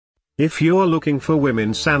If you're looking for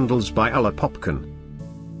women's sandals by Ulla Popken,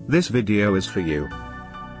 this video is for you.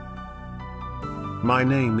 My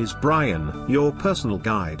name is Brian, your personal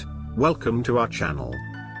guide. Welcome to our channel.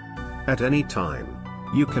 At any time,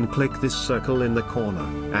 you can click this circle in the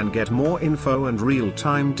corner and get more info and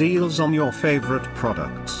real-time deals on your favorite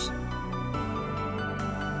products.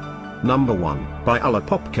 Number 1, by Ulla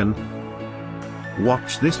Popken.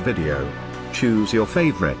 Watch this video. Choose your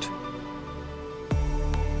favorite.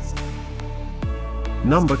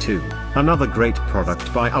 Number 2, another great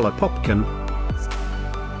product by Ulla Popken.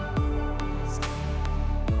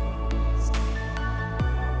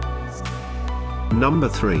 Number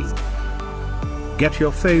 3. Get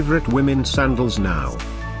your favorite women's sandals now.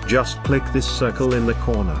 Just click this circle in the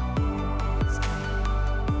corner.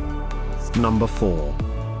 Number 4.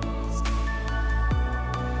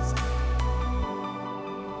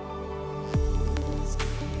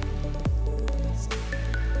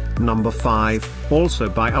 Number 5, also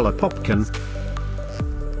by Ulla Popken.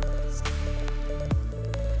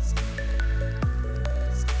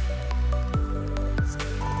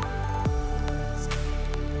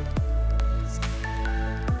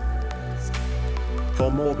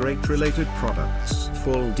 For more great related products,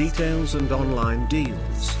 full details and online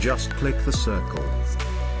deals, just click the circle.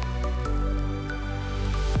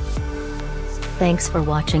 Thanks for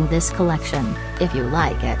watching this collection. If you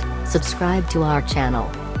like it, subscribe to our channel.